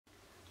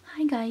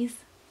Hi guys,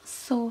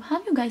 so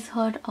have you guys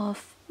heard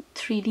of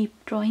 3D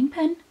drawing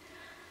pen?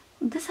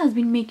 This has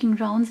been making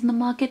rounds in the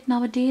market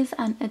nowadays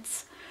and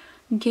it's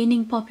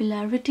gaining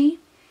popularity.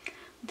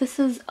 This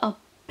is a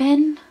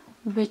pen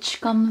which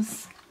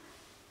comes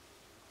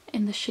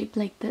in the shape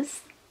like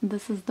this.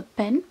 This is the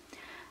pen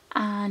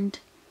and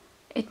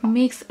it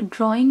makes a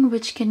drawing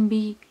which can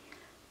be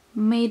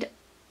made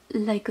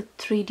like a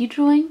 3D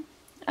drawing.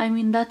 I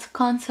mean, that's a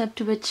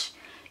concept which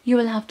you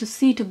will have to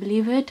see to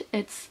believe it.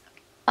 It's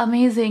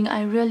amazing.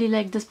 I really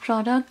like this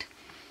product,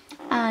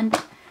 and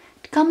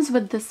it comes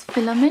with this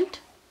filament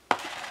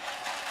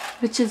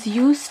which is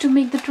used to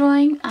make the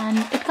drawing, and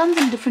it comes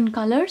in different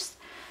colors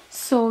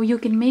so you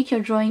can make your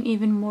drawing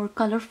even more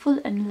colorful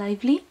and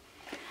lively.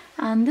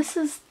 And this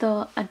is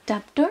the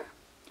adapter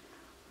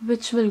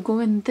which will go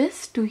in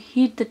this to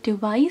heat the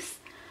device,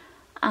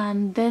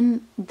 and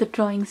then the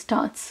drawing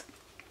starts.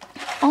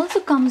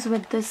 Also comes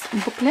with this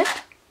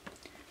booklet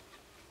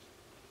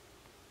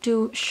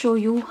to show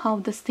you how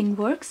this thing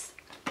works,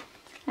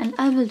 and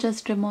I will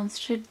just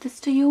demonstrate this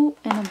to you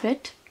in a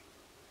bit.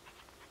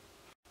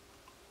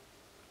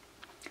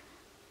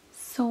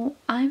 So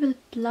I will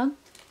plug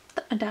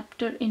the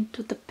adapter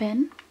into the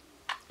pen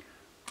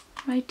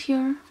right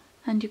here,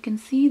 and you can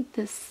see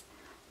this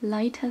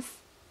light has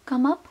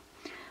come up.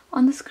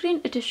 On the screen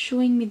it is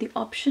showing me the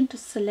option to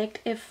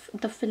select if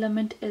the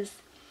filament is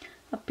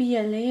a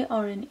PLA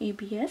or an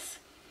ABS.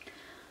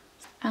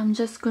 I'm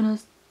just gonna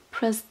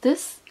press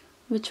this,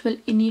 which will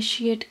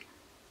initiate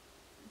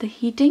the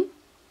heating.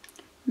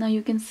 Now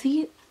you can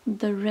see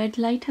the red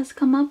light has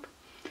come up.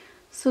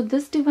 So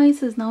this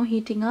device is now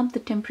heating up, the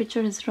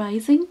temperature is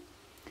rising,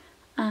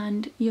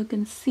 and you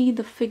can see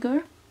the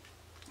figure.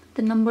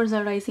 The numbers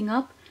are rising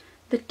up.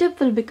 The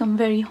tip will become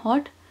very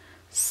hot,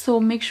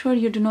 so make sure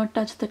you do not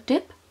touch the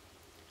tip,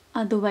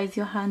 otherwise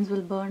your hands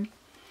will burn.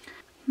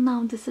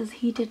 Now this is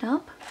heated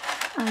up.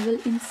 I will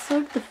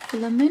insert the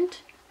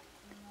filament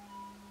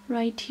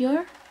right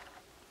here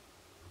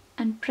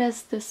and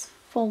press this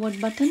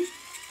forward button.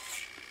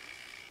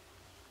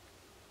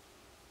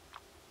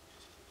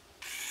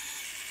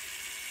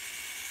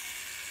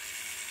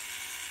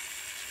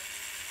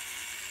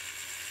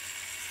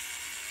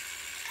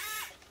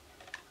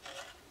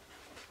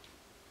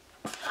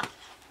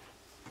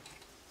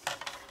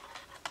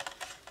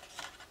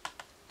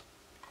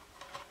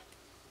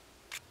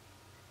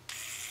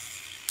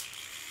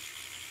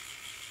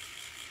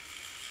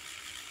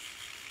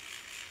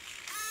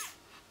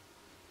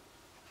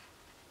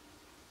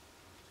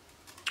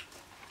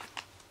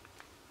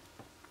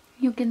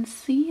 You can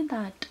see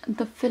that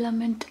the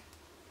filament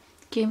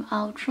came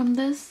out from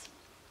this.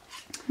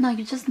 Now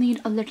you just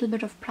need a little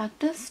bit of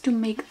practice to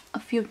make a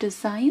few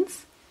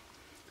designs.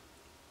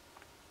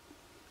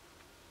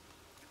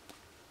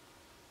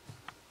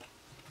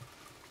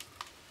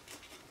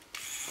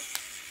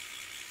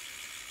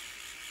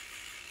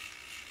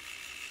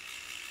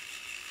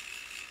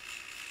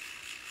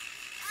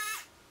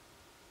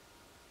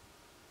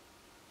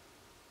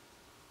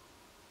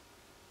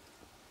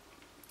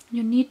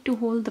 You need to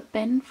hold the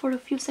pen for a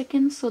few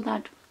seconds so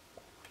that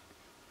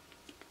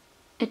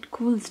it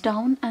cools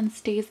down and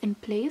stays in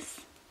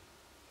place.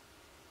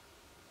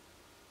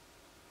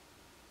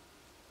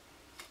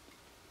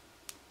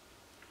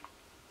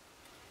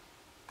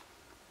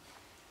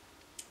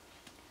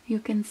 You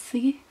can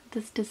see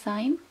this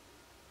design.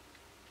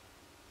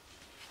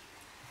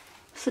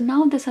 So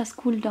now this has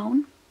cooled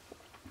down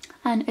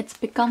and it's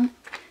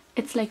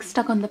like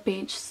stuck on the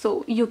page,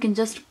 so you can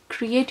just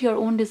create your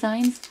own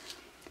designs.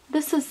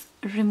 This is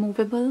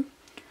removable,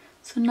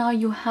 so now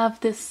you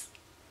have this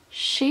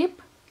shape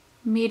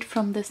made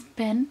from this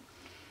pen.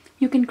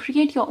 You can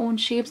create your own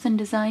shapes and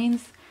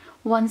designs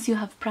once you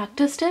have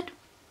practiced it.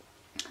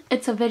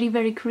 It's a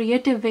very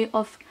creative way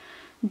of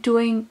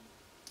doing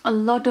a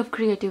lot of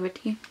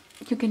creativity.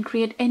 You can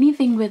create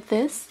anything with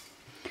this.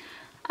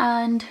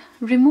 And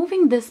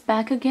removing this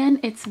back again,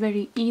 it's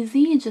very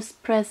easy.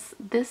 Just press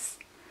this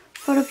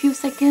for a few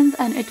seconds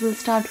and it will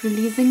start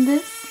releasing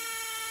this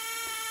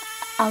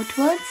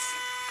outwards,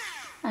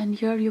 and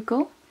here you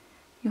go.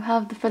 You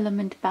have the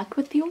filament back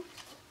with you.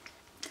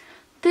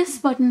 This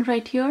button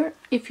right here,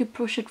 if you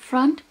push it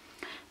front,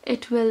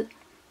 it will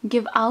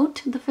give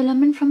out the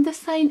filament from this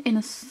side in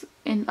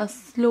a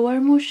slower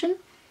motion,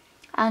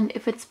 and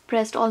if it's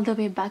pressed all the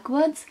way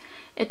backwards,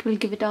 it will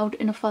give it out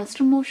in a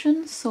faster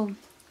motion. So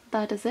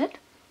that is it.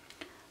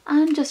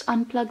 And just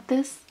unplug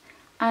this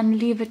and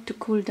leave it to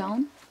cool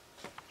down.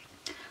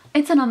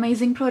 It's an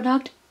amazing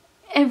product.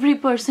 Every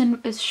person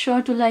is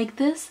sure to like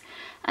this,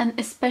 and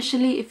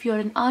especially if you're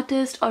an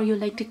artist or you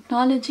like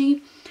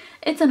technology,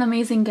 it's an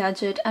amazing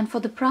gadget. And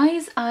for the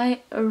price,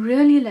 I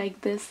really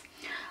like this.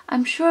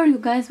 I'm sure you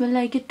guys will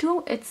like it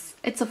too.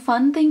 It's a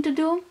fun thing to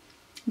do.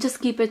 Just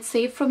keep it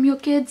safe from your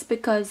kids,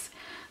 because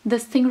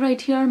this thing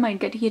right here might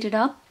get heated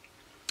up,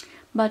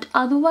 but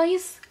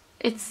otherwise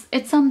it's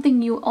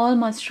something you all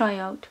must try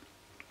out.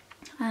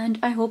 And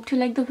I hope you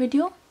like the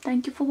video.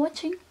 Thank you for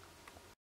watching.